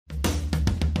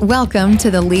Welcome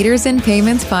to the Leaders in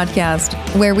Payments podcast,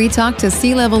 where we talk to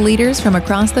C-level leaders from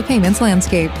across the payments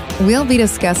landscape. We'll be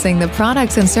discussing the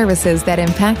products and services that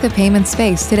impact the payment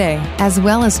space today, as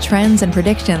well as trends and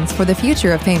predictions for the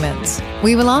future of payments.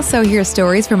 We will also hear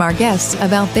stories from our guests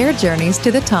about their journeys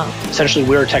to the top. Essentially,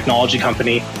 we're a technology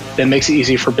company that makes it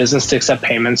easy for business to accept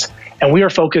payments. And we are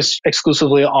focused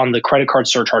exclusively on the credit card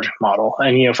surcharging model.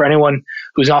 And, for anyone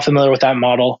who's not familiar with that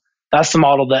model, that's the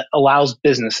model that allows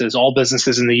businesses, all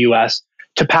businesses in the US,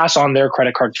 to pass on their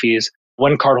credit card fees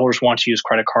when cardholders want to use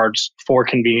credit cards for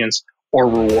convenience or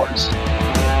rewards.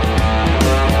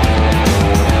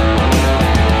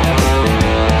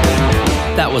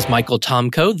 That was Michael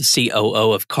Tomko, the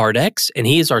COO of CardX, and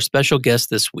he is our special guest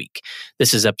this week.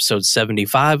 This is episode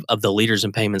 75 of the Leaders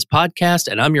in Payments podcast,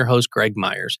 and I'm your host, Greg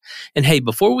Myers. And hey,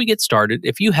 before we get started,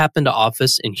 if you happen to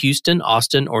office in Houston,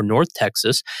 Austin, or North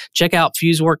Texas, check out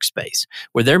Fuse Workspace,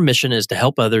 where their mission is to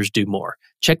help others do more.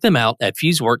 Check them out at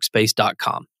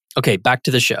fuseworkspace.com. Okay, back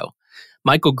to the show.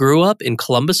 Michael grew up in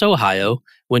Columbus, Ohio,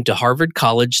 went to Harvard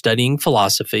College studying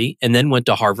philosophy, and then went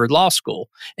to Harvard Law School,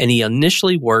 and he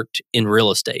initially worked in real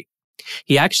estate.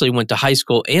 He actually went to high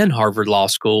school and Harvard Law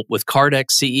School with CardX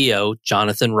CEO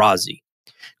Jonathon Razi.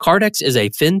 CardX is a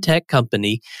fintech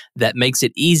company that makes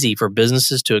it easy for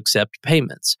businesses to accept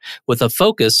payments, with a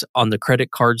focus on the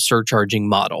credit card surcharging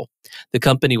model. The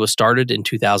company was started in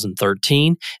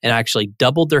 2013 and actually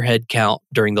doubled their headcount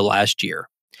during the last year.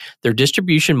 Their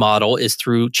distribution model is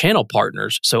through channel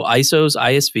partners, so ISOs,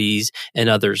 ISVs, and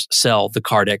others sell the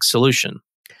CardX solution.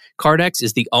 CardX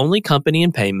is the only company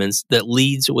in payments that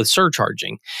leads with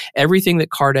surcharging. Everything that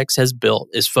CardX has built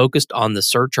is focused on the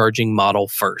surcharging model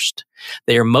first.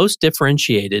 They are most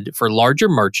differentiated for larger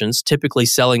merchants, typically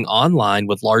selling online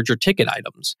with larger ticket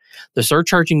items. The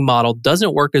surcharging model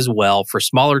doesn't work as well for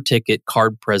smaller ticket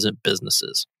card-present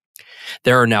businesses.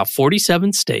 There are now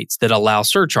 47 states that allow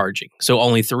surcharging, so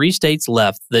only 3 states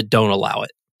left that don't allow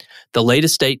it. The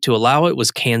latest state to allow it was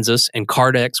Kansas, and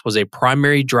CardX was a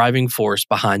primary driving force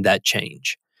behind that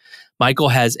change. Michael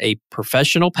has a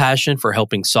professional passion for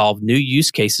helping solve new use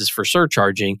cases for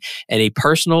surcharging and a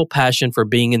personal passion for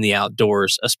being in the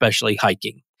outdoors, especially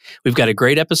hiking. We've got a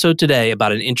great episode today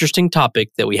about an interesting topic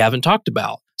that we haven't talked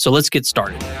about, so let's get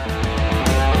started.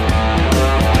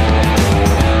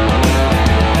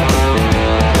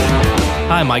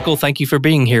 Hi, Michael. Thank you for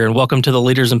being here and welcome to the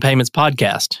Leaders in Payments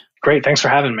podcast. Great. Thanks for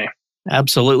having me.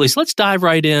 Absolutely. So let's dive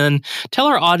right in. Tell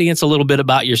our audience a little bit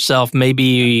about yourself,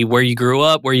 maybe where you grew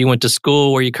up, where you went to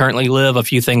school, where you currently live, a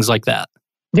few things like that.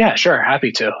 Yeah, sure.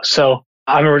 Happy to. So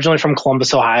I'm originally from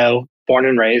Columbus, Ohio, born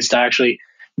and raised. I actually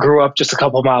grew up just a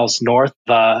couple miles north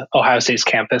of Ohio State's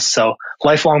campus. So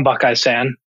lifelong Buckeyes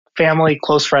fan, family,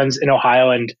 close friends in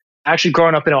Ohio. And actually,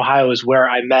 growing up in Ohio is where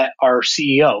I met our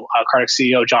CEO, CardX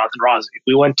CEO Jonathon Razi.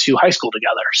 We went to high school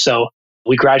together. So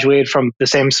we graduated from the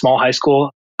same small high school,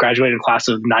 graduated in a class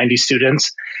of 90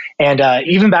 students. And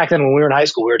even back then when we were in high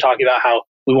school, we were talking about how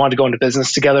we wanted to go into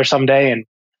business together someday. And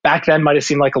back then might have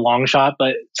seemed like a long shot,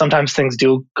 but sometimes things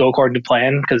do go according to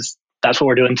plan because that's what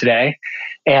we're doing today.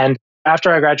 And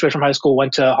after I graduated from high school,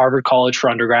 went to Harvard College for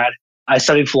undergrad. I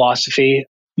studied philosophy,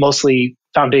 mostly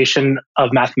foundation of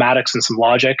mathematics and some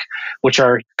logic, which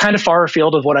are kind of far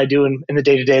afield of what I do in the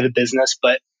day-to-day of the business,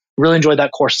 but really enjoyed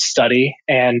that course of study.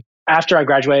 And after I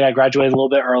graduated a little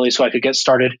bit early so I could get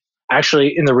started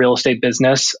actually in the real estate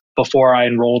business before I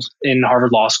enrolled in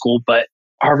Harvard Law School. But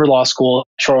Harvard Law School,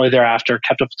 shortly thereafter,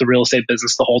 kept up with the real estate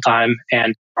business the whole time.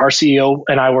 And our CEO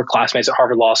and I were classmates at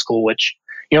Harvard Law School, which,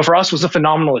 for us was a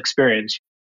phenomenal experience.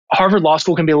 Harvard Law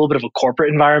School can be a little bit of a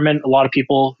corporate environment. A lot of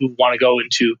people who want to go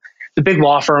into the big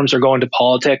law firms or go into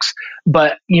politics.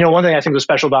 But, one thing I think was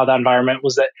special about that environment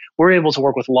was that we're able to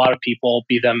work with a lot of people,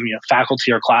 be them,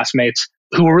 faculty or classmates,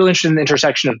 who were really interested in the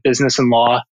intersection of business and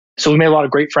law. So we made a lot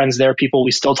of great friends there, people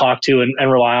we still talk to and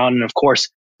rely on. And of course,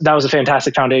 that was a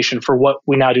fantastic foundation for what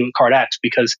we now do at CardX,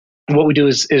 because what we do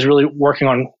is really working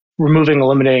on removing,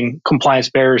 eliminating compliance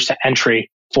barriers to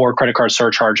entry for credit card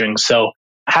surcharging. So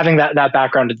having that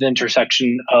background at the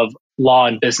intersection of law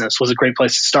and business was a great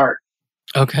place to start.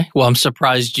 Okay. Well, I'm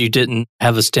surprised you didn't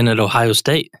have a stint at Ohio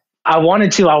State. I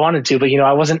wanted to, but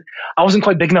I wasn't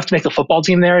quite big enough to make the football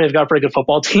team there. They've got a pretty good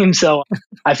football team, so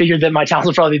I figured that my talents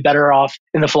would probably be better off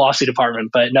in the philosophy department.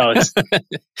 But no,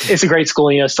 it's a great school.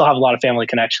 Still have a lot of family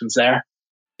connections there.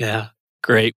 Yeah,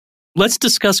 great. Let's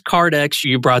discuss CardX.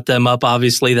 You brought them up.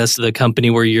 Obviously, that's the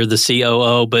company where you're the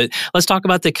COO. But let's talk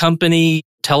about the company.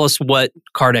 Tell us what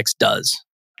CardX does.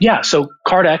 Yeah, so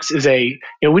CardX is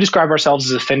we describe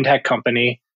ourselves as a fintech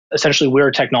company. Essentially, we're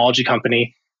a technology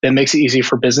company that makes it easy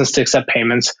for business to accept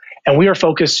payments. And we are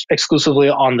focused exclusively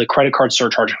on the credit card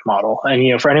surcharging model.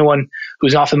 And, for anyone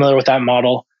who's not familiar with that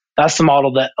model, that's the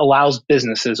model that allows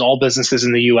businesses, all businesses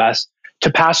in the US,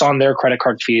 to pass on their credit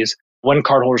card fees when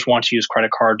cardholders want to use credit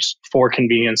cards for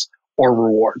convenience or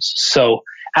rewards. So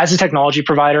as a technology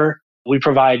provider, we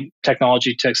provide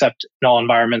technology to accept in all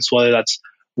environments, whether that's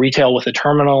retail with a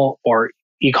terminal or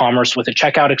e-commerce with a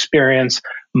checkout experience,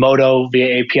 Moto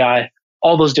via API,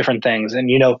 all those different things. And,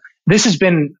 this has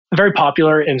been very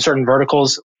popular in certain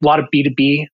verticals. A lot of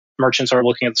B2B merchants are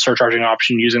looking at the surcharging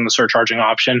option, using the surcharging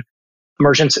option.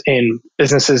 Merchants in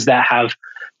businesses that have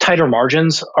tighter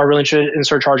margins are really interested in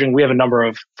surcharging. We have a number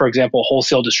of, for example,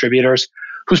 wholesale distributors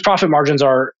whose profit margins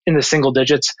are in the single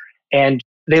digits, and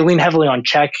they lean heavily on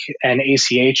check and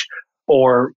ACH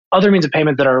or other means of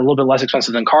payment that are a little bit less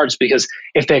expensive than cards, because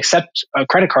if they accept a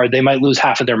credit card, they might lose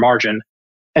half of their margin.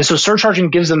 And so surcharging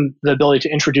gives them the ability to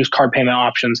introduce card payment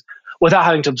options without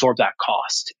having to absorb that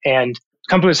cost. And the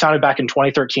company was founded back in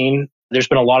 2013. There's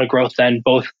been a lot of growth then,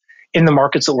 both in the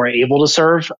markets that we're able to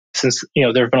serve, since there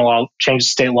have been a lot of changes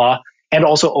to state law, and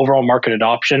also overall market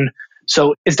adoption.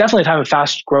 So it's definitely a time of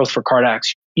fast growth for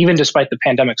CardX. Even despite the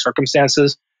pandemic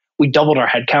circumstances, we doubled our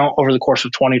headcount over the course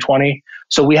of 2020.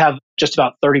 So we have just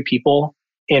about 30 people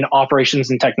in operations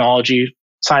and technology,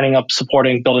 signing up,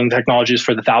 supporting, building technologies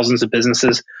for the thousands of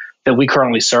businesses that we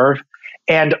currently serve.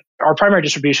 And our primary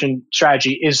distribution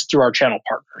strategy is through our channel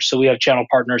partners. So we have channel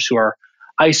partners who are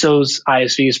ISOs,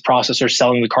 ISVs, processors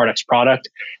selling the CardX product.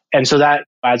 And so that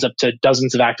adds up to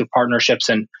dozens of active partnerships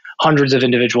and hundreds of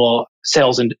individual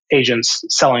sales and agents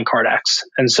selling CardX.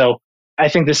 And so I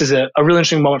think this is a really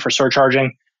interesting moment for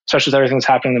surcharging, especially with everything that's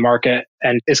happening in the market,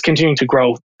 and is continuing to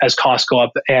grow as costs go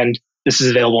up. And this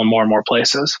is available in more and more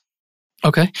places.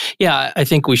 Okay. Yeah, I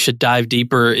think we should dive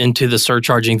deeper into the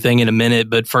surcharging thing in a minute.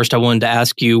 But first, I wanted to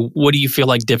ask you, what do you feel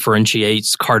like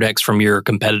differentiates CardX from your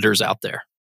competitors out there?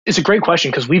 It's a great question,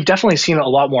 because we've definitely seen a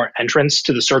lot more entrants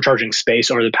to the surcharging space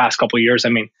over the past couple of years.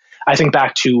 I think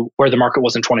back to where the market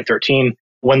was in 2013,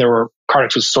 when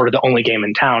CardX was sort of the only game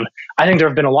in town. I think there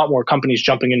have been a lot more companies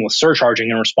jumping in with surcharging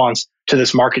in response to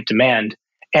this market demand.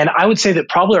 And I would say that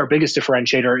probably our biggest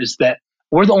differentiator is that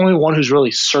we're the only one who's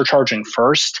really surcharging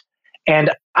first.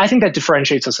 And I think that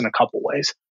differentiates us in a couple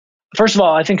ways. First of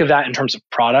all, I think of that in terms of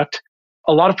product.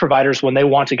 A lot of providers, when they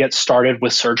want to get started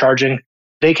with surcharging,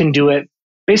 they can do it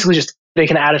basically they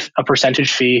can add a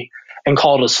percentage fee and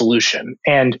call it a solution.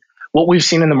 And what we've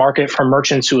seen in the market from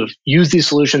merchants who have used these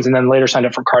solutions and then later signed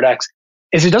up for CardX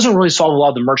is it doesn't really solve a lot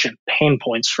of the merchant pain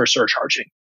points for surcharging.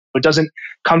 It doesn't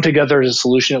come together as a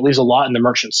solution. It leaves a lot in the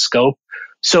merchant's scope.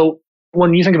 So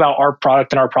when you think about our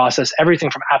product and our process,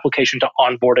 everything from application to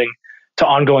onboarding to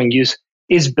ongoing use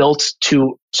is built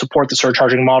to support the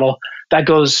surcharging model. That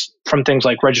goes from things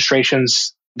like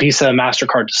registrations, Visa,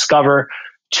 MasterCard, Discover,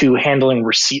 to handling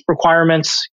receipt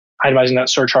requirements, itemizing that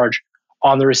surcharge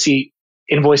on the receipt.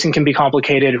 Invoicing can be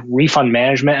complicated. Refund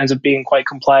management ends up being quite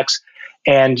complex.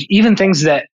 And even things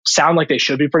that sound like they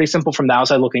should be pretty simple from the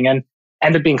outside looking in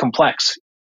end up being complex.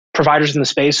 Providers in the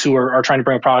space who are trying to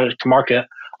bring a product to market,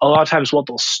 a lot of times what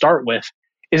they'll start with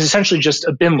is essentially just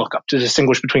a BIN lookup to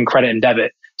distinguish between credit and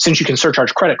debit, since you can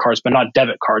surcharge credit cards but not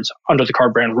debit cards under the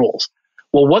card brand rules.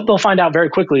 Well, what they'll find out very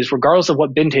quickly is, regardless of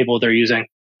what BIN table they're using,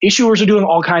 issuers are doing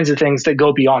all kinds of things that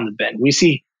go beyond the BIN. We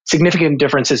see significant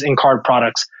differences in card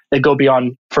products that go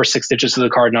beyond first 6 digits of the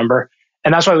card number.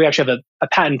 And that's why we actually have a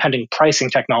patent pending pricing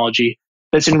technology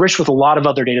that's enriched with a lot of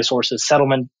other data sources,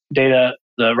 settlement data,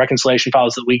 the reconciliation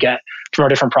files that we get from our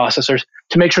different processors,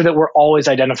 to make sure that we're always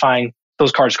identifying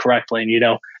those cards correctly.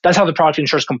 And, that's how the product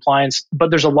ensures compliance. But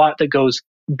there's a lot that goes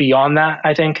beyond that,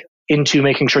 I think, into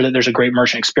making sure that there's a great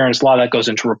merchant experience. A lot of that goes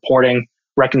into reporting,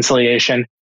 reconciliation.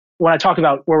 When I talk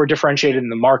about where we're differentiated in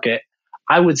the market,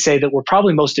 I would say that we're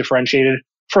probably most differentiated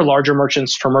for larger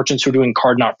merchants, for merchants who are doing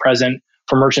card not present,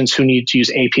 for merchants who need to use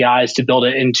APIs to build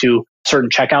it into certain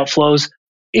checkout flows.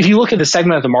 If you look at the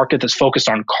segment of the market that's focused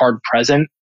on card present,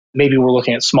 maybe we're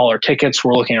looking at smaller tickets,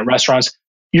 we're looking at restaurants,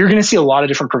 you're going to see a lot of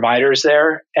different providers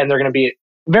there, and they're going to be at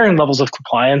varying levels of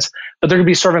compliance, but they're going to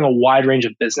be serving a wide range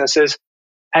of businesses.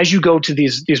 As you go to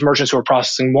these merchants who are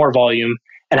processing more volume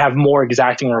and have more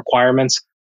exacting requirements,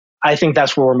 I think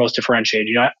that's where we're most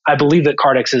differentiated. I believe that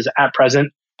CardX is at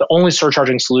present the only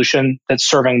surcharging solution that's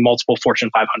serving multiple Fortune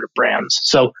 500 brands.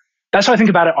 So that's how I think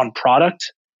about it on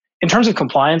product. In terms of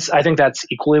compliance, I think that's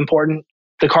equally important.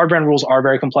 The card brand rules are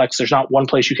very complex. There's not one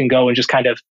place you can go and just kind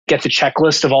of get the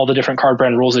checklist of all the different card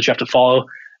brand rules that you have to follow.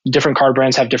 Different card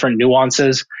brands have different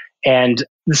nuances, and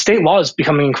the state law is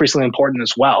becoming increasingly important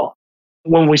as well.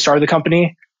 When we started the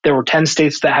company, there were 10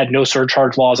 states that had no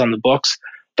surcharge laws on the books.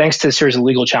 Thanks to a series of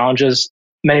legal challenges,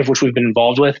 many of which we've been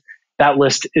involved with, that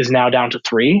list is now down to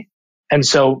 3. And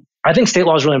so I think state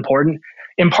law is really important,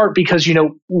 in part because,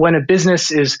 when a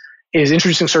business is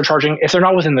introducing surcharging, if they're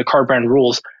not within the card brand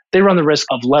rules, they run the risk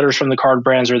of letters from the card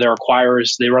brands or their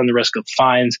acquirers. They run the risk of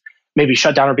fines, maybe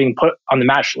shut down or being put on the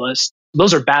match list.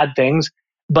 Those are bad things,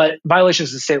 but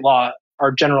violations of state law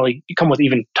are generally come with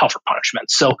even tougher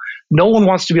punishments. So no one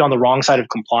wants to be on the wrong side of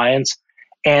compliance.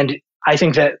 And I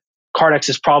think that CardX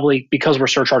is probably, because we're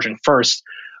surcharging first,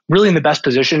 really in the best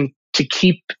position to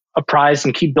keep apprised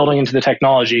and keep building into the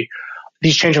technology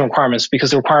these changing requirements,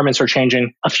 because the requirements are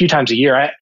changing a few times a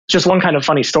year. Just one kind of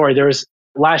funny story. There was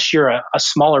last year, a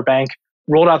smaller bank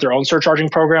rolled out their own surcharging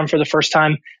program for the first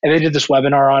time, and they did this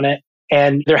webinar on it.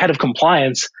 And their head of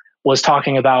compliance was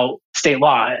talking about state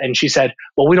law. And she said,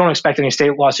 well, we don't expect any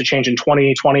state laws to change in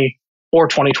 2020 or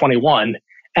 2021.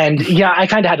 And yeah, I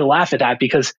kind of had to laugh at that,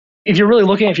 because if you're really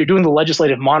looking, if you're doing the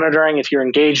legislative monitoring, if you're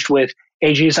engaged with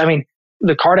AGs, I mean,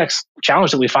 the CardX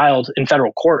challenge that we filed in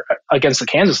federal court against the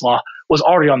Kansas law was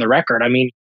already on the record. I mean,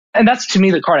 and that's to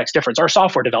me the CardX difference. Our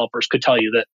software developers could tell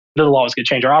you that the law was going to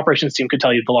change. Our operations team could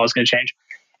tell you the law was going to change.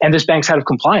 And this bank's head of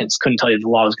compliance couldn't tell you the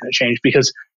law was going to change,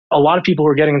 because a lot of people who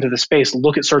are getting into the space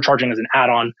look at surcharging as an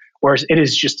add-on, whereas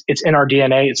it's in our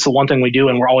DNA. It's the one thing we do,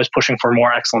 and we're always pushing for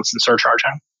more excellence in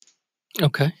surcharging.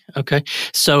 Okay.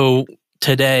 So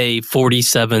today,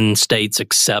 47 states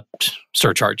accept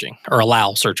surcharging or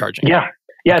allow surcharging. Yeah.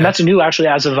 Okay. And that's new actually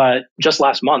as of just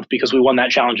last month, because we won that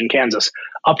challenge in Kansas.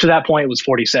 Up to that point, it was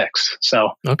 46. So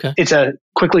It's a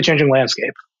quickly changing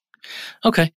landscape.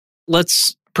 Okay.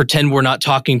 Let's pretend we're not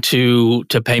talking to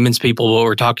payments people, but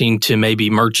we're talking to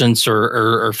maybe merchants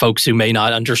or folks who may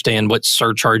not understand what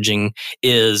surcharging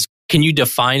is. Can you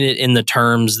define it in the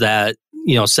terms that,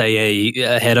 say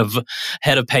a head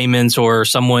of payments or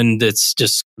someone that's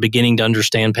just beginning to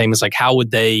understand payments, like how would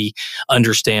they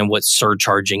understand what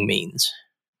surcharging means?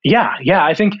 Yeah.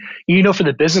 I think, for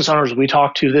the business owners we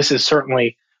talk to, this is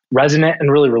certainly resonant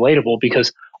and really relatable,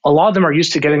 because a lot of them are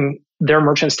used to getting their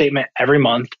merchant statement every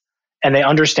month. And they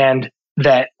understand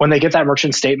that when they get that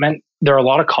merchant statement, there are a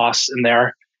lot of costs in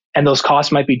there. And those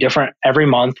costs might be different every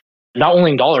month, not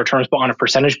only in dollar terms, but on a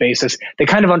percentage basis. They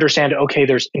kind of understand, okay,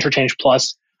 there's interchange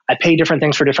plus. I pay different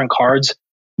things for different cards.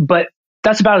 But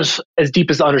that's about as deep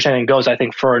as the understanding goes, I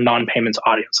think, for a non-payments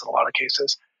audience in a lot of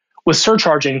cases. With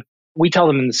surcharging, we tell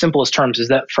them in the simplest terms is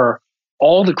that for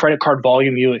all the credit card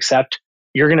volume you accept,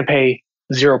 you're going to pay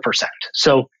 0%.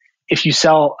 So if you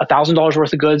sell $1,000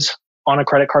 worth of goods on a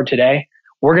credit card today,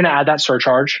 we're going to add that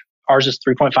surcharge. Ours is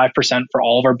 3.5% for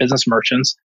all of our business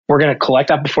merchants. We're going to collect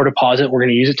that before deposit. We're going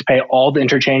to use it to pay all the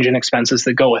interchange and expenses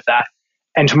that go with that.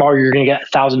 And tomorrow you're going to get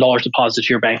 $1,000 deposited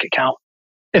to your bank account.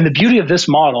 And the beauty of this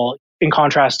model, in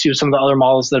contrast to some of the other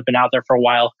models that have been out there for a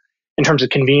while in terms of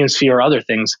convenience fee or other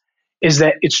things, is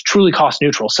that it's truly cost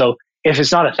neutral. So if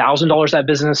it's not $1,000 that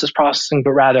business is processing,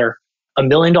 but rather $1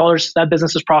 million that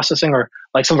business is processing, or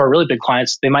like some of our really big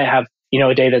clients, they might have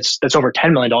a day that's over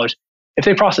 $10 million. If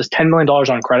they process $10 million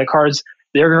on credit cards,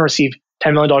 they're going to receive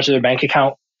 $10 million to their bank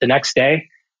account the next day,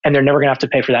 and they're never going to have to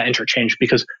pay for that interchange,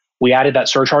 because we added that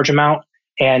surcharge amount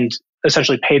and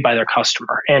essentially paid by their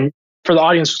customer. And for the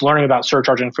audience who's learning about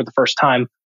surcharging for the first time,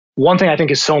 one thing I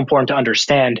think is so important to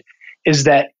understand is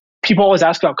that people always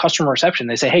ask about customer reception.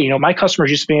 They say, hey, my customers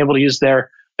used to be able to use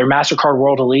their MasterCard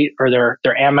World Elite or their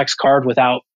Amex card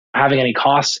without having any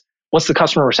costs. What's the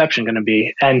customer reception going to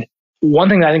be? And one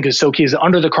thing that I think is so key is that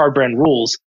under the card brand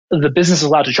rules, the business is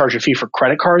allowed to charge a fee for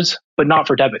credit cards, but not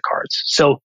for debit cards.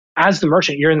 So as the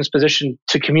merchant, you're in this position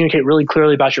to communicate really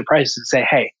clearly about your prices and say,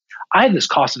 hey, I have this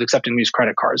cost of accepting these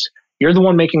credit cards. You're the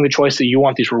one making the choice that you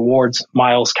want these rewards,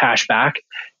 miles, cash back.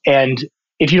 And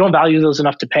if you don't value those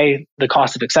enough to pay the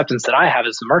cost of acceptance that I have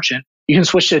as the merchant, you can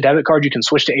switch to a debit card. You can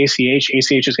switch to ACH.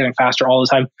 ACH is getting faster all the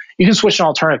time. You can switch to an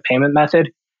alternative payment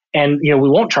method, and we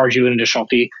won't charge you an additional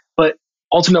fee. But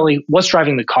ultimately, what's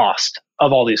driving the cost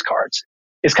of all these cards?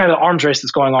 It's kind of the arms race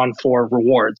that's going on for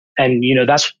rewards. And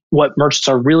that's what merchants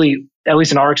are really, at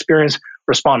least in our experience,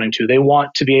 responding to. They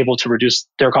want to be able to reduce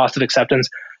their cost of acceptance.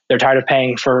 They're tired of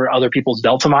paying for other people's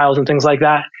Delta miles and things like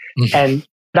that. Mm-hmm. And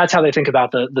that's how they think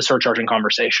about the surcharging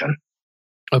conversation.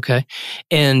 Okay.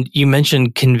 And you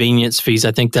mentioned convenience fees.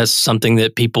 I think that's something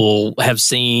that people have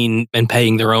seen in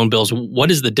paying their own bills.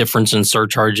 What is the difference in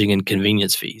surcharging and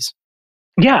convenience fees?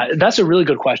 Yeah, that's a really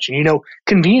good question.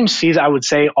 Convenience fees, I would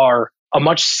say, are a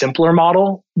much simpler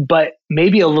model, but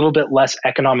maybe a little bit less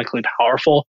economically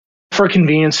powerful. For a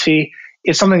convenience fee,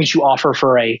 it's something that you offer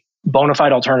for a bona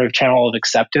fide alternative channel of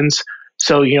acceptance.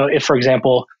 So, if, for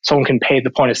example, someone can pay at the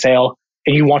point of sale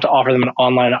and you want to offer them an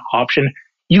online option,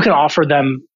 you can offer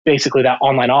them basically that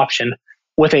online option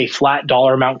with a flat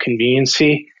dollar amount convenience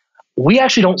fee. We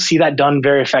actually don't see that done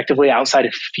very effectively outside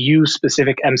a few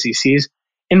specific MCCs,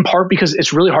 in part because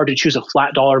it's really hard to choose a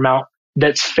flat dollar amount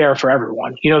that's fair for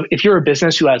everyone. If you're a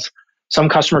business who has some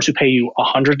customers who pay you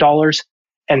 $100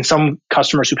 and some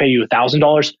customers who pay you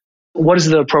 $1,000, what is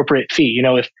the appropriate fee?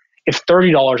 If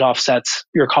 $30 offsets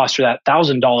your cost for that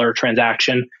 $1,000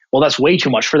 transaction, well, that's way too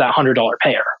much for that $100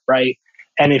 payer, right?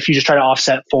 And if you just try to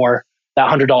offset for that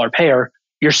 $100 payer,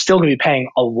 you're still going to be paying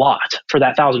a lot for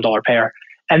that $1,000 payer.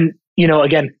 And,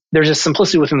 again, there's a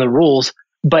simplicity within the rules,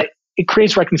 but it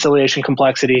creates reconciliation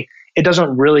complexity. It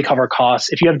doesn't really cover costs.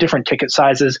 If you have different ticket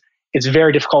sizes, it's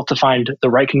very difficult to find the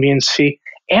right convenience fee.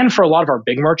 And for a lot of our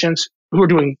big merchants who are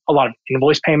doing a lot of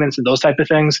invoice payments and those type of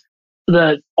things,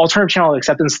 the alternative channel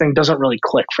acceptance thing doesn't really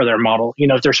click for their model.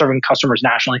 If they're serving customers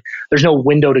nationally, there's no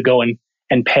window to go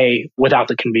and pay without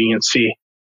the convenience fee.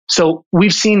 So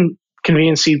we've seen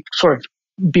convenience fee sort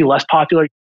of be less popular.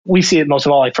 We see it most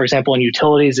of all, like, for example, in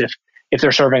utilities, if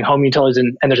they're serving home utilities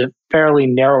and there's a fairly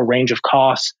narrow range of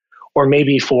costs, or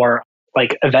maybe for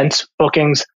like event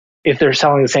bookings, if they're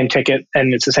selling the same ticket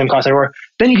and it's the same cost everywhere,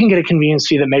 then you can get a convenience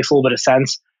fee that makes a little bit of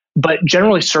sense. But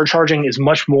generally, surcharging is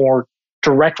much more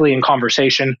directly in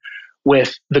conversation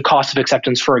with the cost of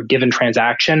acceptance for a given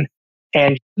transaction.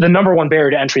 And the number one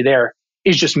barrier to entry there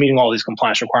is just meeting all these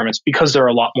compliance requirements, because there are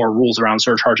a lot more rules around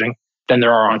surcharging than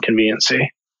there are on convenience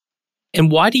fee. And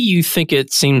why do you think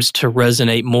it seems to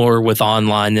resonate more with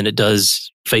online than it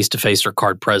does face-to-face or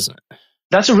card present?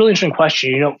 That's a really interesting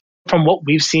question. From what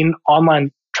we've seen,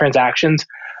 online transactions,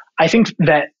 I think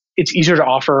that it's easier to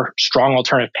offer strong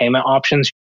alternative payment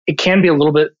options. It can be a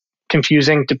little bit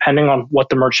confusing depending on what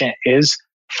the merchant is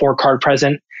for card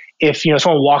present. If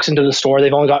someone walks into the store,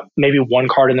 they've only got maybe one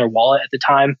card in their wallet at the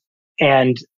time,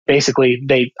 and basically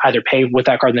they either pay with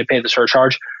that card and they pay the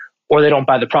surcharge, or they don't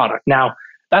buy the product. Now,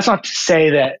 that's not to say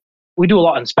that we do a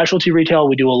lot in specialty retail.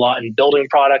 We do a lot in building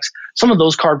products. Some of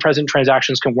those card present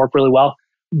transactions can work really well.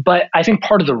 But I think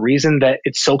part of the reason that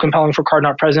it's so compelling for card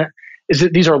not present is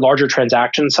that these are larger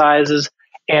transaction sizes.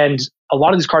 And a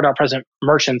lot of these card not present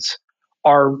merchants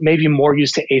are maybe more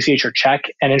used to ACH or check,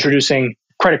 and introducing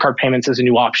credit card payments as a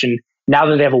new option now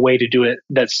that they have a way to do it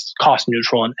that's cost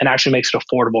neutral and actually makes it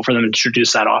affordable for them to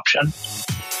introduce that option.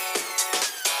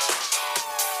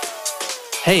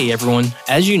 Hey everyone,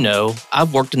 as you know,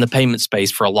 I've worked in the payment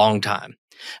space for a long time.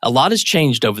 A lot has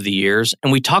changed over the years,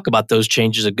 and we talk about those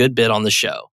changes a good bit on the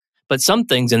show. But some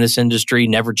things in this industry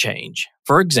never change.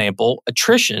 For example,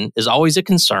 attrition is always a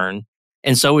concern,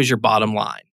 and so is your bottom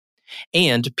line.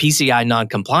 And PCI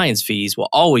non-compliance fees will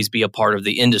always be a part of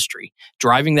the industry,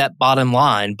 driving that bottom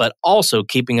line, but also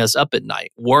keeping us up at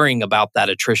night, worrying about that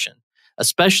attrition,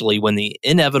 especially when the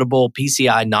inevitable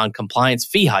PCI non-compliance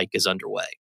fee hike is underway.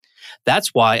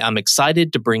 That's why I'm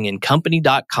excited to bring in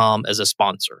Company.com as a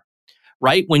sponsor.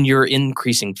 Right when you're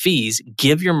increasing fees,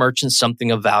 give your merchants something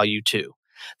of value too.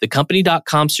 The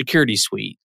Company.com Security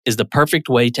Suite is the perfect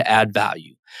way to add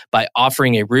value by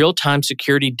offering a real-time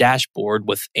security dashboard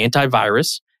with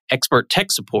antivirus, expert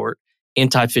tech support,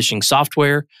 anti-phishing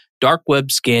software, dark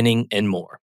web scanning, and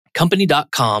more.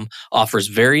 Company.com offers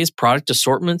various product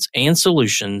assortments and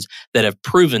solutions that have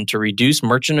proven to reduce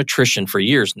merchant attrition for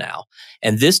years now.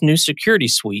 And this new security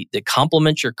suite that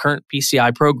complements your current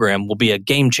PCI program will be a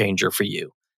game changer for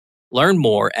you. Learn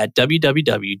more at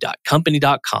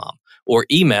www.company.com or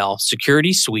email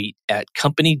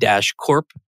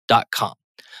securitysuite@company-corp.com.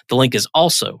 The link is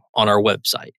also on our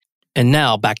website. And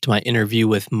now back to my interview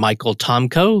with Michael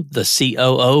Tomko, the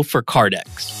COO for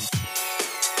CardX.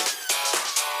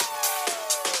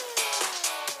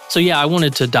 So I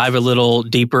wanted to dive a little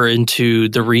deeper into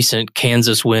the recent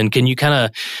Kansas win. Can you kind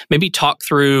of maybe talk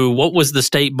through what was the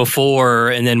state before,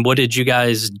 and then what did you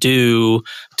guys do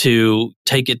to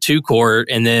take it to court,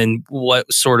 and then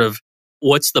what's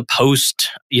the post,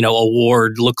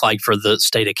 award look like for the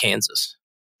state of Kansas?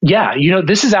 Yeah,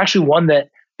 this is actually one that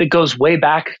goes way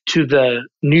back to the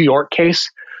New York case.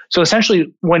 So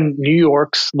essentially, when New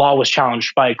York's law was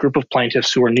challenged by a group of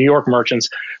plaintiffs who were New York merchants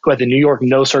who had the New York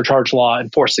no surcharge law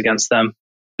enforced against them,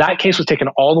 that case was taken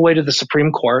all the way to the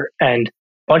Supreme Court, and a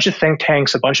bunch of think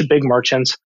tanks, a bunch of big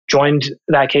merchants joined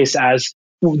that case as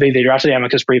they drafted the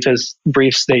amicus briefs.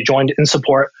 They joined in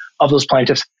support of those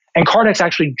plaintiffs. And CardX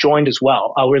actually joined as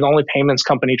well. We're the only payments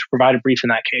company to provide a brief in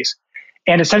that case.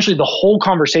 And essentially, the whole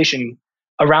conversation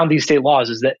around these state laws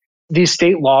is that these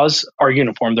state laws are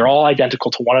uniform. They're all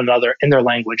identical to one another in their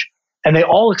language, and they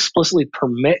all explicitly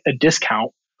permit a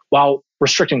discount while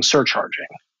restricting surcharging.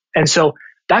 And so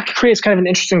that creates kind of an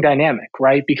interesting dynamic,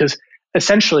 right? Because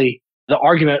essentially the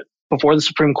argument before the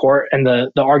Supreme Court and the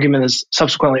argument is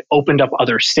subsequently opened up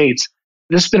other states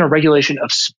this has been a regulation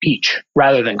of speech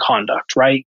rather than conduct,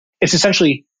 right? It's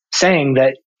essentially saying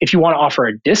that if you want to offer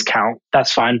a discount,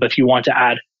 that's fine. But if you want to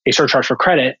add a surcharge for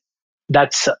credit,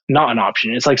 that's not an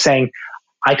option. It's like saying,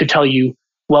 I could tell you,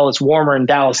 well, it's warmer in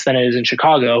Dallas than it is in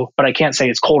Chicago, but I can't say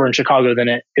it's colder in Chicago than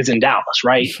it is in Dallas,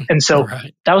 right? And so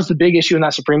that was the big issue in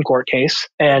that Supreme Court case.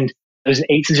 And it was an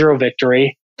 8-0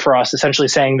 victory for us, essentially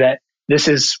saying that this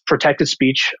is protected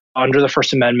speech under the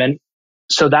First Amendment.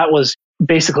 So that was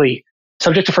basically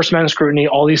subject to First Amendment scrutiny.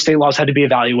 All these state laws had to be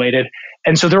evaluated.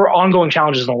 And so there were ongoing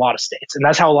challenges in a lot of states. And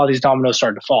that's how a lot of these dominoes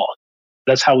started to fall.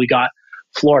 That's how we got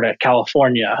Florida,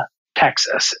 California,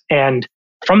 Texas. And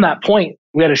from that point,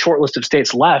 we had a short list of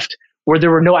states left where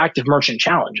there were no active merchant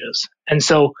challenges. And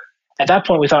so at that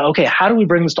point, we thought, okay, how do we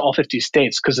bring this to all 50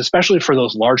 states? Because especially for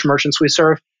those large merchants we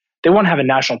serve, they want to have a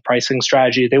national pricing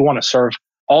strategy. They want to serve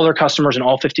all their customers in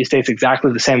all 50 states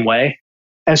exactly the same way.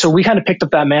 And so we kind of picked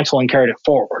up that mantle and carried it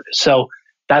forward. So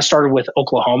that started with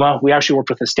Oklahoma. We actually worked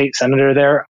with the state senator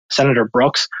there, Senator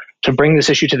Brooks, to bring this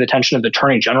issue to the attention of the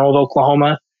Attorney General of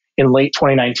Oklahoma in late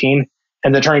 2019.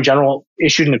 And the Attorney General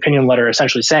issued an opinion letter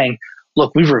essentially saying,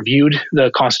 look, we've reviewed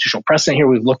the constitutional precedent here.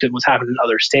 We've looked at what's happened in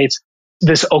other states.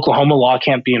 This Oklahoma law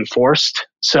can't be enforced.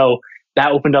 So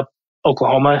that opened up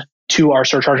Oklahoma to our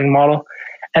surcharging model.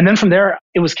 And then from there,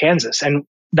 it was Kansas. And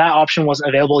that option wasn't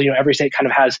available. Every state kind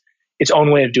of has its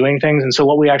own way of doing things. And so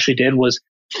what we actually did was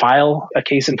file a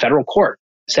case in federal court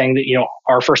saying that,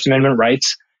 our First Amendment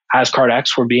rights as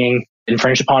CardX were being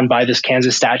infringed upon by this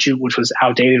Kansas statute, which was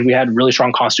outdated. We had really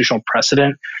strong constitutional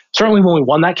precedent. Certainly when we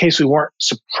won that case, we weren't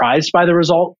surprised by the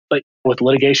result, but with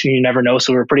litigation, you never know.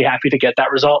 So we were pretty happy to get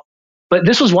that result. But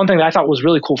this was one thing that I thought was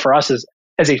really cool for us is,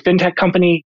 as a fintech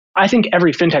company. I think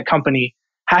every fintech company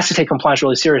has to take compliance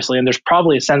really seriously. And there's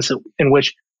probably a sense in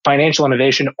which financial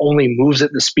innovation only moves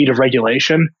at the speed of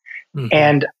regulation. Mm-hmm.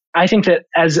 And I think that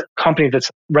as a company that's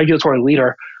a regulatory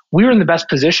leader, we were in the best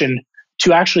position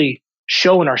to actually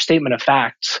show in our statement of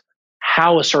facts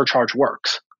how a surcharge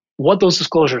works, what those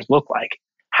disclosures look like,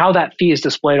 how that fee is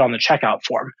displayed on the checkout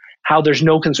form, how there's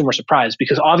no consumer surprise.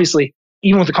 Because obviously,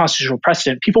 even with the constitutional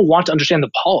precedent, people want to understand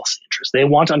the policy interest. They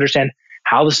want to understand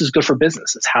how this is good for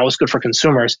businesses, how it's good for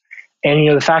consumers. And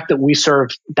the fact that we serve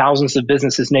thousands of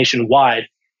businesses nationwide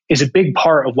is a big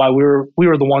part of why we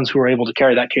were the ones who were able to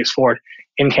carry that case forward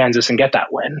in Kansas and get that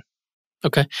win.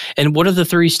 Okay. And what are the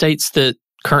 3 states that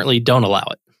currently don't allow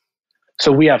it?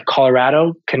 So we have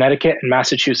Colorado, Connecticut, and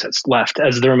Massachusetts left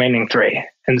as the remaining 3.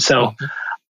 And so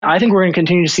I think we're going to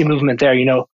continue to see movement there.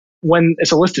 When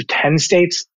it's a list of 10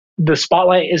 states, the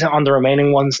spotlight isn't on the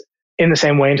remaining ones in the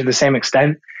same way and to the same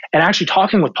extent. And actually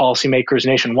talking with policymakers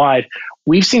nationwide,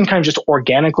 we've seen kind of just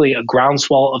organically a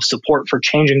groundswell of support for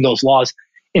changing those laws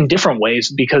in different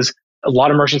ways, because a lot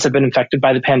of merchants have been infected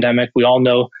by the pandemic. We all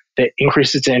know that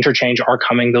increases to interchange are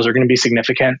coming. Those are going to be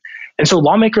significant. And so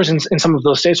lawmakers in some of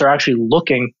those states are actually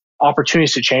looking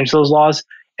opportunities to change those laws.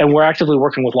 And we're actively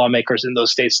working with lawmakers in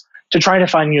those states to try to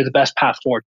find the best path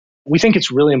forward. We think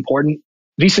it's really important.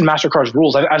 Visa and MasterCard's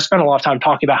rules, I've spent a lot of time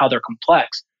talking about how they're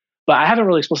complex, but I haven't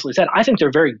really explicitly said, I think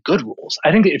they're very good rules.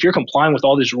 I think that if you're complying with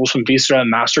all these rules from Visa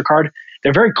and MasterCard,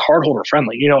 they're very cardholder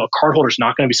friendly. A cardholder's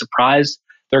not going to be surprised.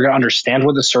 They're going to understand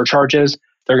what the surcharge is.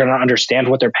 They're going to understand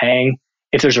what they're paying.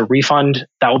 If there's a refund,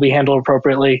 that will be handled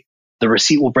appropriately. The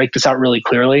receipt will break this out really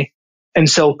clearly. And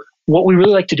so what we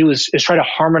really like to do is try to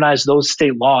harmonize those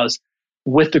state laws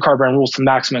with the card brand rules to the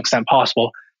maximum extent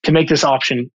possible to make this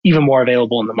option even more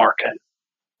available in the market.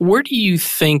 Where do you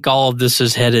think all of this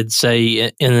is headed,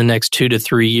 say, in the next 2 to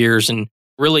 3 years? And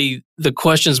really, the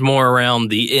question's more around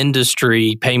the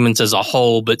industry, payments as a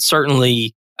whole, but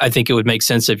certainly I think it would make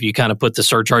sense if you kind of put the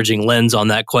surcharging lens on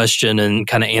that question and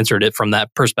kind of answered it from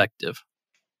that perspective.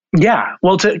 Yeah,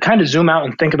 well, to kind of zoom out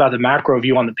and think about the macro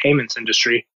view on the payments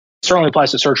industry, certainly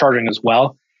applies to surcharging as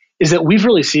well, is that we've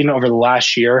really seen over the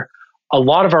last year, a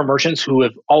lot of our merchants who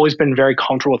have always been very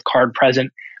comfortable with card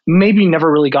present, maybe never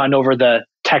really gotten over the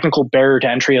technical barrier to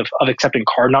entry of accepting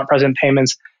card not present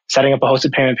payments, setting up a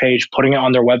hosted payment page, putting it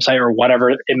on their website or whatever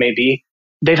it may be.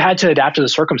 They've had to adapt to the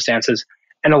circumstances.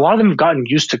 And a lot of them have gotten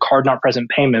used to card not present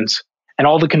payments and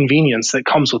all the convenience that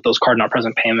comes with those card not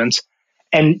present payments.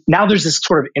 And now there's this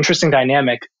sort of interesting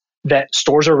dynamic that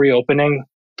stores are reopening,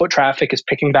 foot traffic is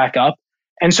picking back up.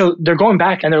 And so they're going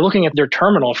back and they're looking at their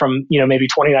terminal from, maybe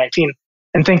 2019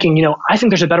 and thinking, I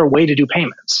think there's a better way to do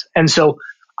payments. And so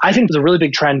I think the really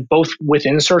big trend, both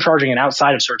within surcharging and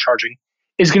outside of surcharging,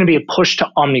 is going to be a push to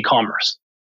omni-commerce.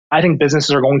 I think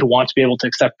businesses are going to want to be able to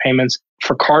accept payments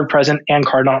for card present and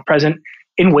card not present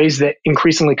in ways that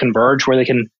increasingly converge, where they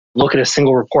can look at a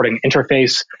single reporting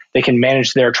interface. They can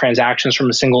manage their transactions from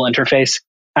a single interface.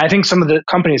 I think some of the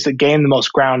companies that gain the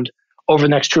most ground over the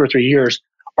next 2 or 3 years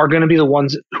are going to be the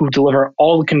ones who deliver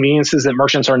all the conveniences that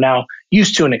merchants are now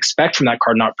used to and expect from that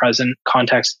card not present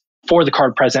context for the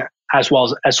card present, as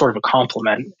well as sort of a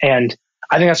complement. And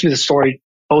I think that's going to be the story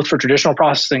both for traditional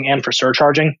processing and for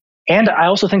surcharging. And I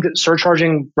also think that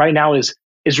surcharging right now is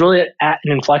really at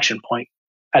an inflection point.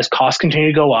 As costs continue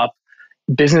to go up,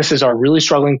 businesses are really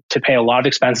struggling to pay a lot of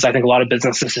expenses. I think a lot of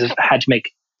businesses have had to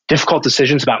make difficult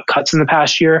decisions about cuts in the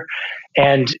past year.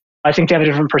 And I think they have a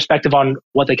different perspective on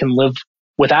what they can live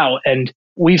without. And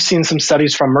we've seen some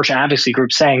studies from merchant advocacy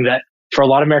groups saying that for a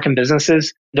lot of American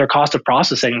businesses, their cost of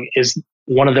processing is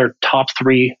one of their top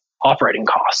 3 operating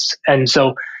costs. And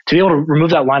so to be able to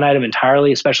remove that line item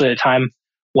entirely, especially at a time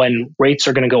when rates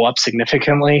are going to go up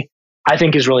significantly, I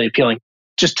think is really appealing.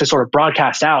 Just to sort of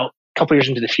broadcast out a couple years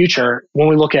into the future, when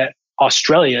we look at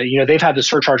Australia, they've had the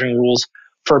surcharging rules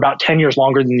for about 10 years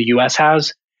longer than the US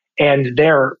has. And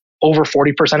they're over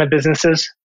 40% of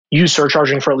businesses use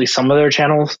surcharging for at least some of their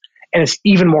channels. And it's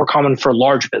even more common for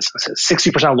large businesses.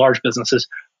 60% of large businesses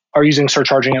are using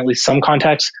surcharging in at least some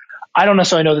contexts. I don't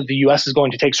necessarily know that the US is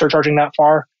going to take surcharging that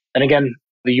far. And again,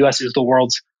 the US is the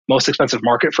world's most expensive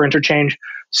market for interchange.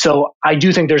 So I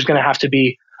do think there's going to have to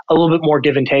be a little bit more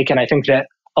give and take. And I think that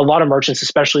a lot of merchants,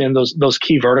 especially in those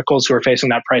key verticals who are facing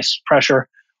that price pressure,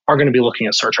 are going to be looking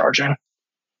at surcharging.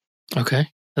 Okay,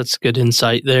 that's good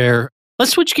insight there.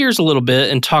 Let's switch gears a little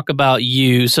bit and talk about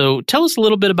you. So tell us a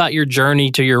little bit about your journey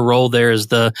to your role there as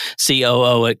the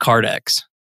COO at CardX.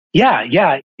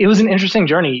 Yeah. It was an interesting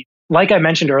journey. Like I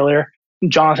mentioned earlier,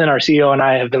 Jonathon, our CEO, and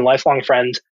I have been lifelong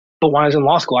friends. But when I was in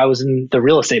law school, I was in the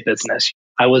real estate business.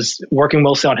 I was working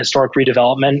mostly on historic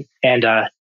redevelopment. And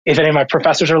if any of my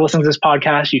professors are listening to this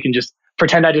podcast, you can just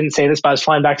pretend I didn't say this, but I was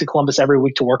flying back to Columbus every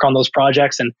week to work on those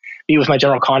projects and meet with my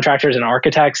general contractors and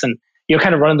architects and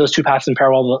kind of running those two paths in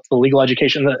parallel, the legal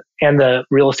education and the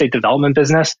real estate development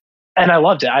business. And I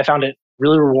loved it. I found it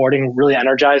really rewarding, really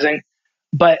energizing.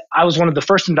 But I was one of the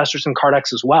first investors in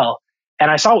CardX as well.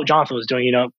 And I saw what Jonathon was doing,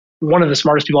 one of the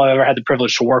smartest people I've ever had the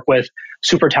privilege to work with,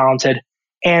 super talented.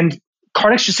 And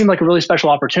CardX just seemed like a really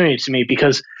special opportunity to me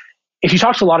because if you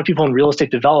talk to a lot of people in real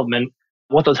estate development,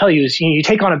 what they'll tell you is you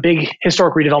take on a big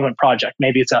historic redevelopment project.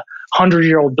 Maybe it's a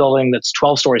 100-year-old building that's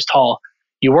 12 stories tall.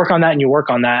 You work on that and you work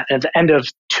on that. And at the end of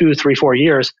 2, 3, 4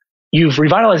 years, you've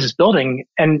revitalized this building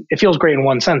and it feels great in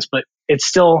one sense, but it's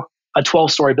still a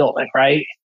 12-story building, right?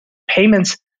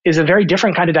 Payments is a very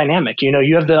different kind of dynamic.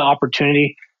 You have the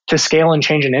opportunity to scale and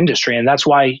change an industry. And that's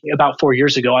why about 4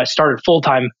 years ago, I started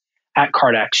full-time at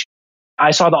CardX.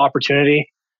 I saw the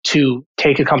opportunity to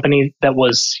take a company that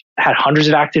had hundreds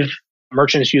of active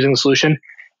merchants using the solution.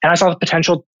 And I saw the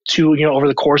potential to, over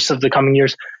the course of the coming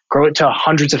years, grow it to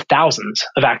hundreds of thousands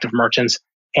of active merchants.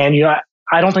 And,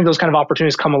 I don't think those kind of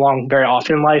opportunities come along very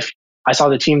often in life. I saw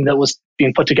the team that was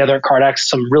being put together at CardX,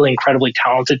 some really incredibly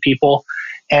talented people.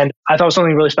 And I thought it was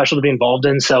something really special to be involved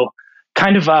in. So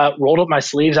kind of rolled up my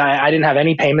sleeves. I didn't have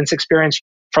any payments experience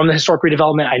from the historic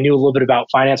redevelopment. I knew a little bit about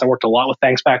finance. I worked a lot with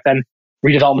banks back then.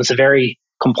 Redevelopment is a very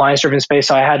compliance-driven space.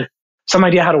 So I had some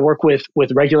idea how to work with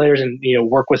regulators and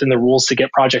work within the rules to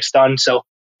get projects done. So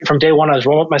from day one, I was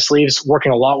rolling up my sleeves,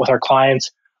 working a lot with our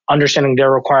clients, understanding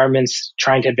their requirements,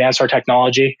 trying to advance our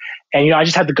technology. And I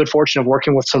just had the good fortune of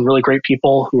working with some really great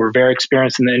people who were very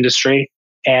experienced in the industry.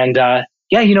 And at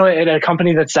a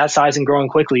company that's that size and growing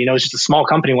quickly, it's just a small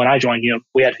company when I joined.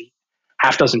 We had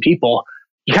half dozen people.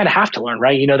 You kind of have to learn,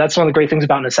 right? That's one of the great things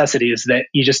about necessity is that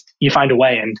you find a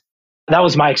way. And that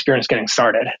was my experience getting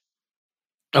started.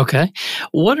 Okay.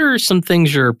 What are some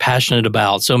things you're passionate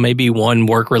about? So maybe one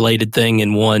work-related thing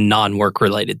and one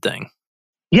non-work-related thing.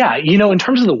 Yeah. In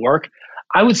terms of the work,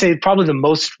 I would say probably the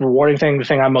most rewarding thing, the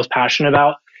thing I'm most passionate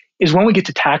about is when we get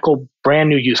to tackle brand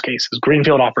new use cases,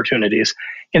 greenfield opportunities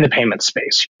in the payment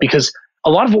space. Because a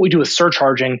lot of what we do with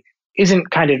surcharging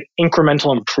isn't kind of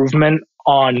incremental improvement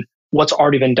on what's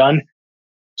already been done.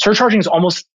 Surcharging is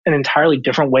almost an entirely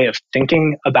different way of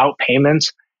thinking about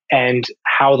payments and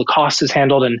how the cost is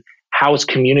handled and how it's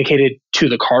communicated to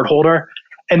the cardholder.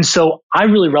 And so I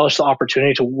really relish the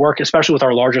opportunity to work, especially with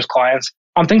our largest clients,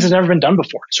 on things that's never been done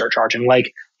before in surcharging,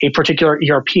 like a particular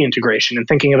ERP integration and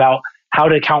thinking about how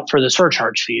to account for the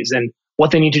surcharge fees and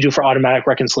what they need to do for automatic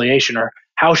reconciliation or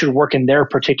how it should work in their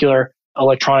particular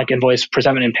electronic invoice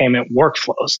presentment and payment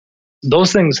workflows.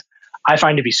 Those things I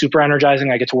find to be super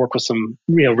energizing. I get to work with some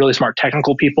really smart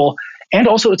technical people. And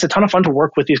also it's a ton of fun to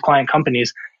work with these client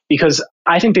companies because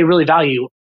I think they really value.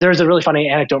 There's a really funny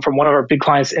anecdote from one of our big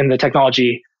clients in the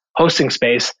technology hosting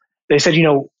space. They said,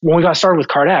 when we got started with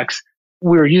CardX,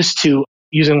 we were used to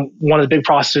using one of the big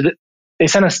processors. they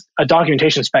sent us a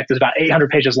documentation spec that's about 800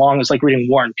 pages long. It's like reading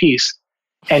War and Peace.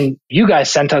 And you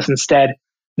guys sent us instead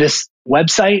this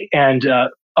website and a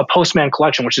Postman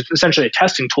collection, which is essentially a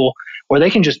testing tool where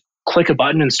they can just click a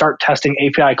button and start testing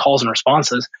API calls and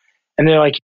responses. And they're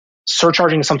like,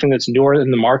 surcharging is something that's newer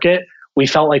in the market. We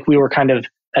felt like we were kind of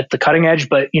at the cutting edge,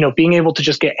 but being able to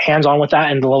just get hands-on with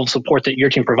that and the level of support that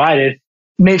your team provided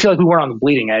made it feel like we weren't on the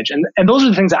bleeding edge. And those are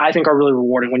the things that I think are really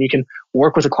rewarding when you can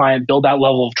work with a client, build that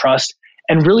level of trust,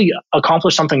 and really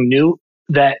accomplish something new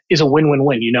that is a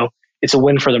win-win-win. It's a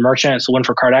win for the merchant, it's a win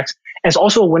for CardX, and it's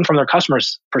also a win from their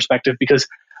customer's perspective because,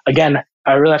 again,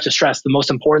 I really have to stress the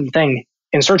most important thing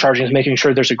in surcharging is making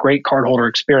sure there's a great cardholder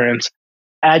experience.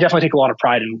 And I definitely take a lot of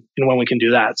pride in when we can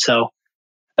do that. So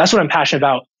that's what I'm passionate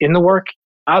about in the work.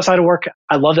 Outside of work,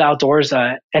 I love the outdoors.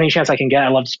 Any chance I can get, I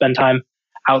love to spend time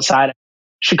outside.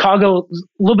 Chicago, a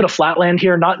little bit of flatland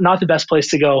here, not the best place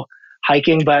to go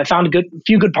hiking, but I found a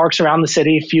few good parks around the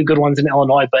city, a few good ones in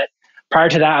Illinois. But prior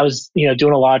to that, I was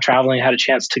doing a lot of traveling. I had a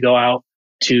chance to go out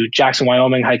to Jackson,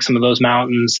 Wyoming, hike some of those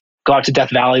mountains, go out to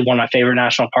Death Valley, one of my favorite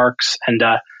national parks. And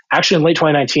actually in late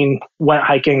 2019, went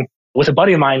hiking with a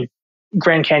buddy of mine,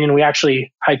 Grand Canyon. We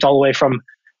actually hiked all the way from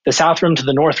the South Rim to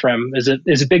the North Rim. Is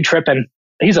a big trip, and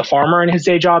he's a farmer in his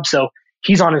day job, so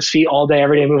he's on his feet all day,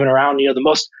 every day, moving around.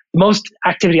 The most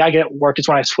activity I get at work is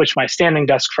when I switch my standing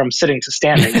desk from sitting to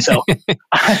standing. So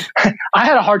I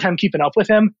had a hard time keeping up with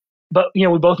him, but we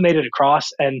both made it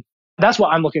across, and that's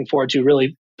what I'm looking forward to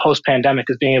really post pandemic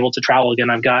is being able to travel again.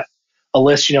 I've got a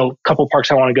list, a couple parks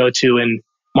I want to go to in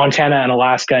Montana and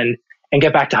Alaska, and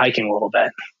get back to hiking a little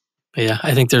bit. Yeah,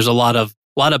 I think there's a lot of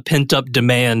pent up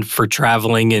demand for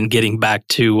traveling and getting back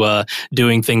to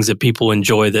doing things that people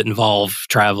enjoy that involve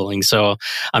traveling. So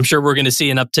I'm sure we're going to see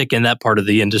an uptick in that part of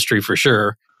the industry for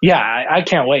sure. Yeah, I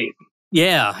can't wait.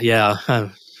 Yeah.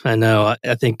 I know.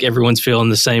 I think everyone's feeling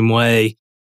the same way.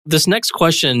 This next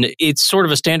question, it's sort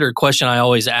of a standard question I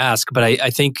always ask, but I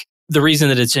think the reason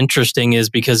that it's interesting is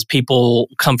because people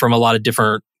come from a lot of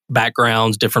different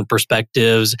backgrounds, different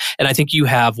perspectives, and I think you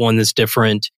have one that's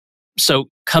different. So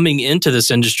coming into this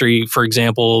industry, for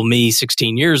example, me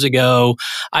 16 years ago,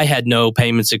 I had no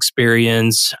payments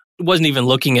experience, wasn't even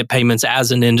looking at payments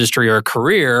as an industry or a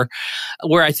career,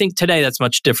 where I think today that's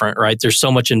much different, right? There's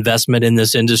so much investment in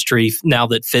this industry now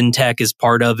that fintech is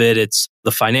part of it. It's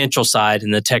the financial side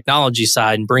and the technology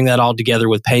side, and bring that all together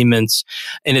with payments.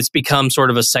 And it's become sort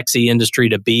of a sexy industry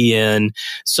to be in.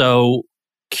 So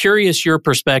curious your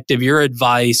perspective, your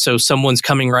advice. So someone's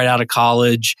coming right out of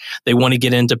college, they want to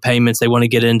get into payments, they want to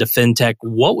get into fintech.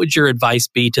 What would your advice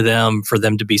be to them for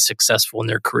them to be successful in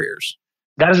their careers?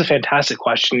 That is a fantastic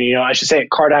question. I should say at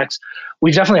CardX,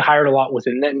 we've definitely hired a lot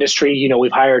within the industry.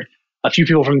 We've hired a few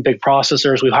people from big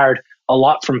processors. We've hired a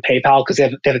lot from PayPal because they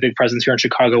have a big presence here in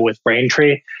Chicago with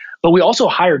Braintree. But we also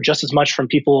hired just as much from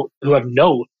people who have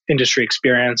no industry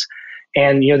experience.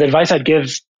 And the advice I'd give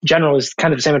general is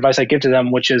kind of the same advice I give to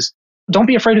them, which is don't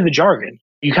be afraid of the jargon.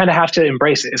 You kind of have to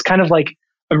embrace it. It's kind of like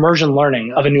immersion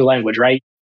learning of a new language, right?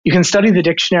 You can study the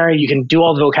dictionary, you can do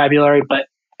all the vocabulary, but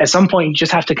at some point you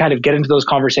just have to kind of get into those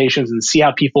conversations and see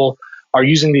how people are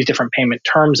using these different payment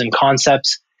terms and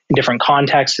concepts in different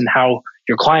contexts and how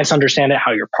your clients understand it,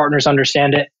 how your partners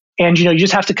understand it. And, you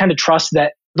just have to kind of trust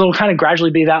that there'll kind of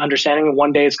gradually be that understanding, and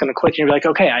one day it's going to click and you'll be like,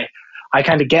 okay, I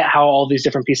kind of get how all these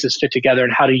different pieces fit together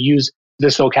and how to use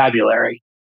this vocabulary.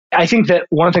 I think that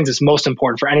one of the things that's most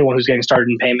important for anyone who's getting started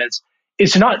in payments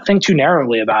is to not think too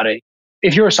narrowly about it.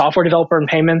 If you're a software developer in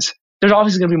payments, there's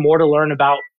obviously going to be more to learn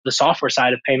about the software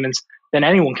side of payments than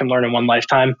anyone can learn in one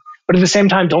lifetime. But at the same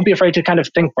time, don't be afraid to kind of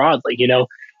think broadly.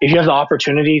 If you have the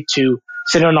opportunity to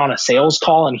sit in on a sales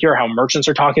call and hear how merchants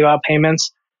are talking about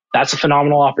payments, that's a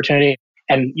phenomenal opportunity.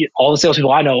 And all the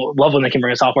salespeople I know love when they can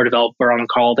bring a software developer on a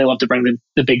call. They love to bring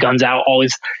the big guns out,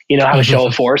 always, have a show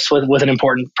of force with an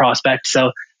important prospect.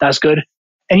 So that's good.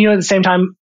 And, at the same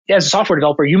time, as a software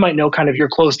developer, you might know kind of your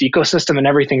closed ecosystem and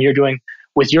everything you're doing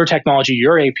with your technology,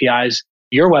 your APIs,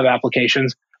 your web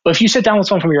applications. But if you sit down with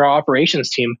someone from your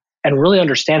operations team and really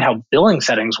understand how billing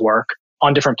settings work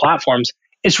on different platforms,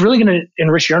 it's really going to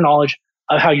enrich your knowledge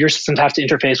of how your systems have to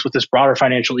interface with this broader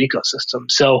financial ecosystem.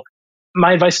 So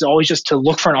my advice is always just to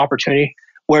look for an opportunity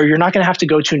where you're not going to have to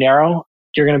go too narrow.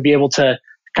 You're going to be able to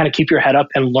kind of keep your head up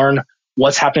and learn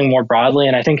what's happening more broadly.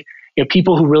 And I think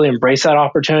people who really embrace that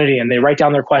opportunity and they write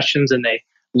down their questions and they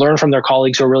learn from their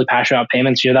colleagues who are really passionate about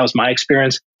payments. That was my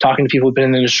experience talking to people who've been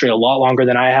in the industry a lot longer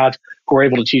than I have, who are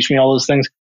able to teach me all those things.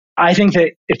 I think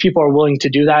that if people are willing to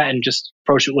do that and just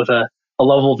approach it with a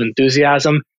level of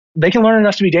enthusiasm, they can learn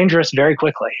enough to be dangerous very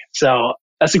quickly. So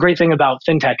that's the great thing about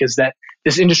fintech is that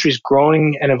this industry is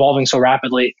growing and evolving so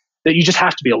rapidly that you just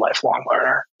have to be a lifelong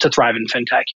learner to thrive in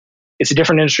fintech. It's a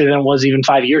different industry than it was even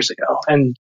 5 years ago.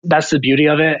 And that's the beauty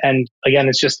of it. And again,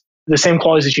 it's just the same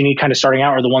qualities that you need kind of starting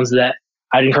out are the ones that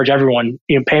I'd encourage everyone,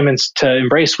 payments to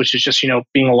embrace, which is just,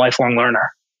 being a lifelong learner.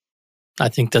 I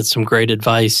think that's some great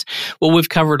advice. Well, we've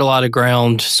covered a lot of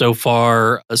ground so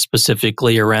far,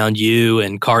 specifically around you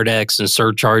and CardX and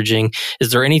surcharging.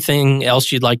 Is there anything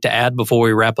else you'd like to add before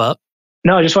we wrap up?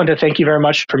 No, I just wanted to thank you very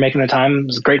much for making the time. It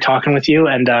was great talking with you,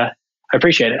 and I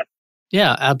appreciate it.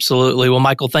 Yeah, absolutely. Well,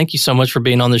 Michael, thank you so much for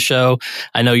being on the show.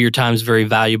 I know your time is very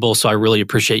valuable, so I really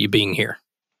appreciate you being here.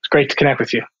 It's great to connect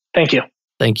with you. Thank you.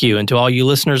 Thank you. And to all you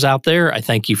listeners out there, I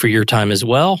thank you for your time as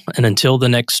well. And until the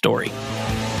next story.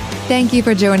 Thank you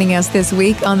for joining us this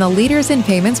week on the Leaders in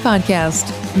Payments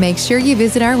podcast. Make sure you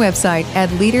visit our website at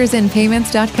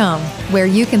leadersinpayments.com, where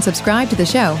you can subscribe to the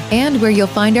show and where you'll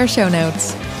find our show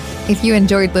notes. If you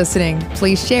enjoyed listening,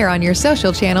 please share on your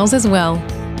social channels as well.